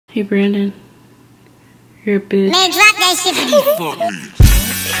Hey Brandon, you're a bitch. Man, drop that shit for me.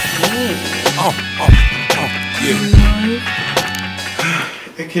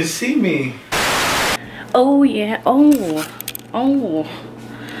 Yeah. It can see me. Oh yeah, oh.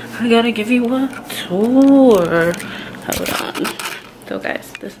 I gotta give you a tour. Hold on. So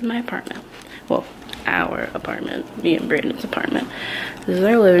guys, this is my apartment. Well, our apartment, me and Brandon's apartment. This is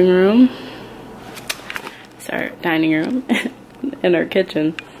our living room. It's our dining room and our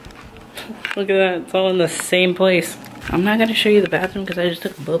kitchen. Look at that, it's all in the same place. I'm not gonna show you the bathroom because I just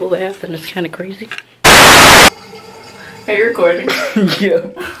took a bubble bath and it's kind of crazy. Are you recording? Yeah.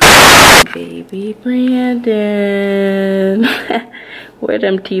 Baby Brandon. Where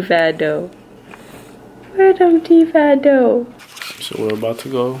them teeth at though? Where them teeth at though? So we're about to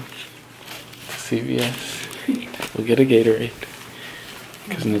go to CVS. We'll get a Gatorade.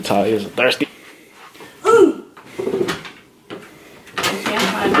 Because Natalia's thirsty.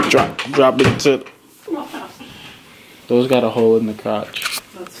 Drop it to. Those got a hole in the crotch.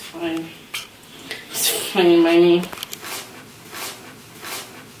 That's fine. It's fine by me.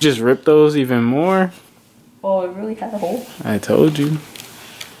 Just rip those even more. Oh, it really had a hole? I told you.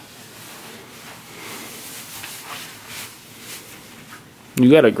 You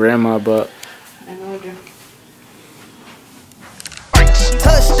got a grandma butt. I know I do.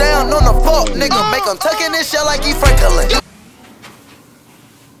 Touchdown on the fault, nigga. Make him tuck in his shell like he Franklin.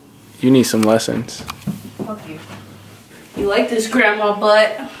 You need some lessons. Fuck you. You like this grandma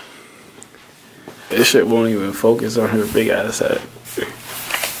butt? This shit won't even focus on her big ass head.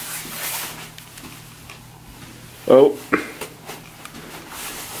 Oh.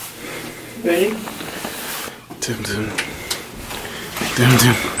 Ready? Dim dim. Dim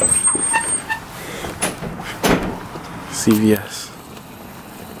dim. CVS.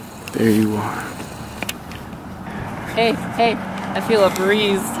 There you are. Hey, I feel a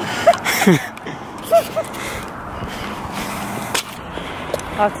breeze.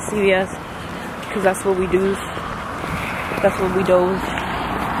 Off to CVS, because that's what we do. That's what we do.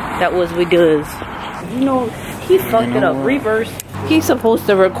 That was we does. You know, he fucked it up. Reverse. He's supposed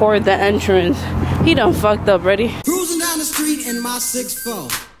to record the entrance. He done fucked up. Ready? Cruising down the street in my 6'4",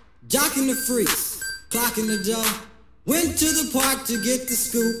 jocking the freaks, clocking the dough. Went to the park to get the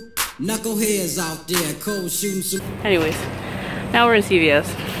scoop. Knuckleheads out there, cold shooting some. Anyways, now we're in CVS.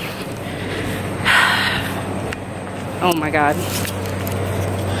 Oh my god.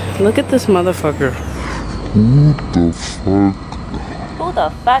 Look at this motherfucker. Who the fuck? Who the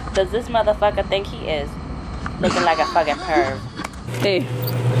fuck does this motherfucker think he is? Looking like a fucking perv. Hey,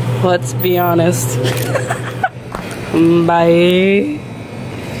 let's be honest. Bye.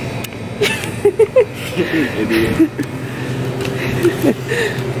 Idiot.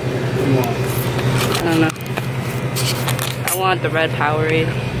 I don't know. I want the red Powerade.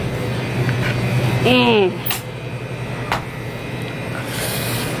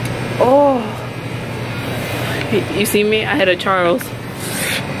 Oh. You see me? I had a Charles.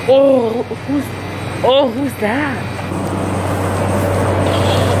 Who's that?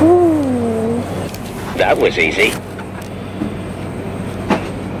 Ooh. That was easy.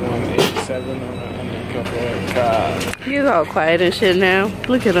 187 on the undercover car. He's all quiet and shit now.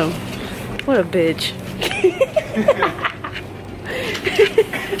 Look at him. What a bitch.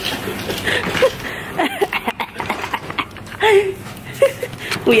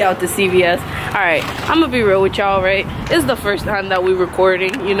 We out to CVS. Alright, I'm gonna be real with y'all, right? It's the first time that we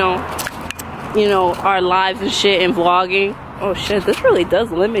recording, you know, our lives and shit and vlogging. Oh shit, this really does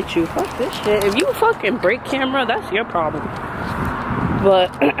limit you. Fuck this shit. If you fucking break camera, that's your problem.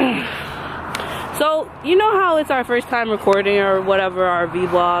 But so, you know how it's our first time recording or whatever, our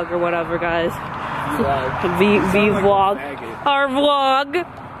vlog or whatever, guys. Vlog. Our vlog.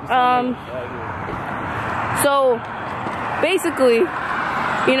 So basically,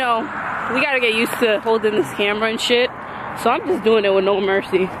 you know, we gotta get used to holding this camera and shit. So I'm just doing it with no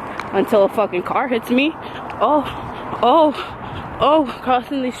mercy until a fucking car hits me. Oh,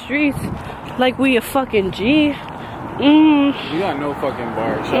 crossing these streets like we a fucking G. You got no fucking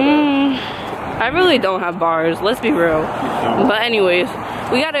bars. Shut up. I really don't have bars, let's be real. But anyways,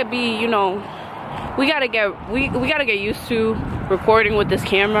 we gotta be, you know, we gotta get used to recording with this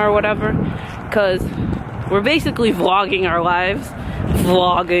camera or whatever, because we're basically vlogging our lives.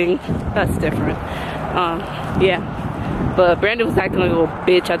 Vlogging, that's different. Yeah, but Brandon was acting like a little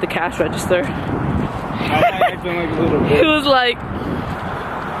bitch at the cash register. I was acting like a little bitch. He was like,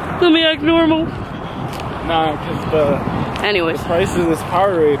 let me act normal. Nah, because anyways, the price of this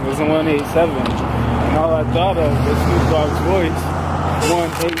Powerade was 187, and all I thought of was Snoop Dogg's voice.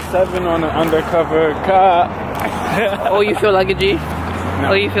 187 on an undercover car. Oh, you feel like a G?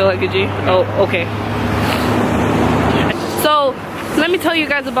 Oh, you feel like a G? Oh, okay. So, let me tell you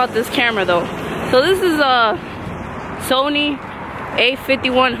guys about this camera though. So this is a Sony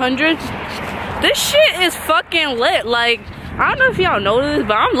A5100. This shit is fucking lit. Like, I don't know if y'all know this,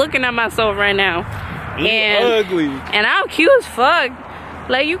 but I'm looking at myself right now. And ugly. And I'm cute as fuck.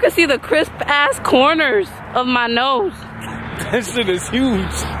 Like, you can see the crisp ass corners of my nose. That shit is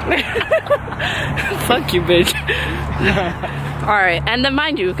huge. Fuck you, bitch. Alright, and then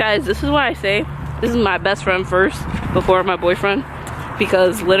mind you, guys, this is what I say. This is my best friend first, before my boyfriend.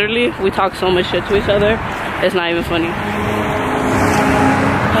 Because literally, we talk so much shit to each other, it's not even funny.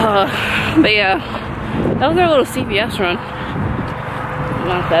 But yeah, that was our little CVS run. I'm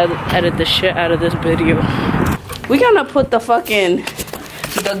gonna have to edit the shit out of this video. We gonna put the fucking,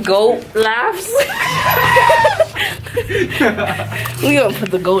 the goat laughs. We gonna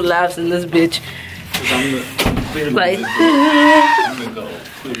put the goat laughs in this bitch. Like, I'm the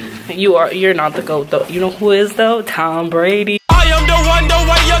goat. you're not the goat though. You know who is though? Tom Brady. I am the one, the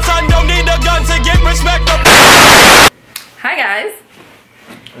way your son don't need a gun to get respect. Hi guys.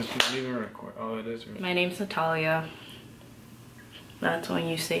 Let's just leave it record. Oh, it is. My name's Natalia. That's when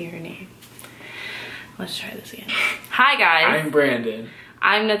you say your name. Let's try this again. Hi guys. I'm Brandon.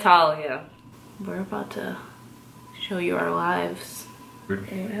 I'm Natalia. We're about to show you our lives. Oh,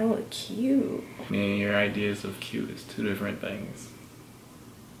 that look cute. Me and your ideas of cute is two different things.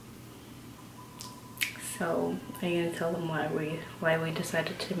 So, are you gonna tell them why we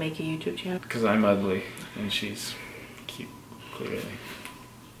decided to make a YouTube channel? Because I'm ugly and she's cute, clearly.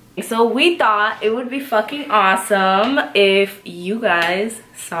 So we thought it would be fucking awesome if you guys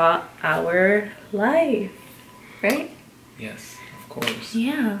saw our life, right? Yes, of course.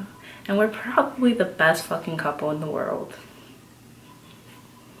 Yeah, and we're probably the best fucking couple in the world.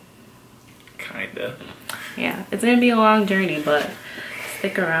 Kinda. Yeah, it's gonna be a long journey, but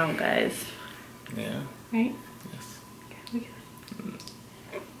stick around, guys. Yeah. Right?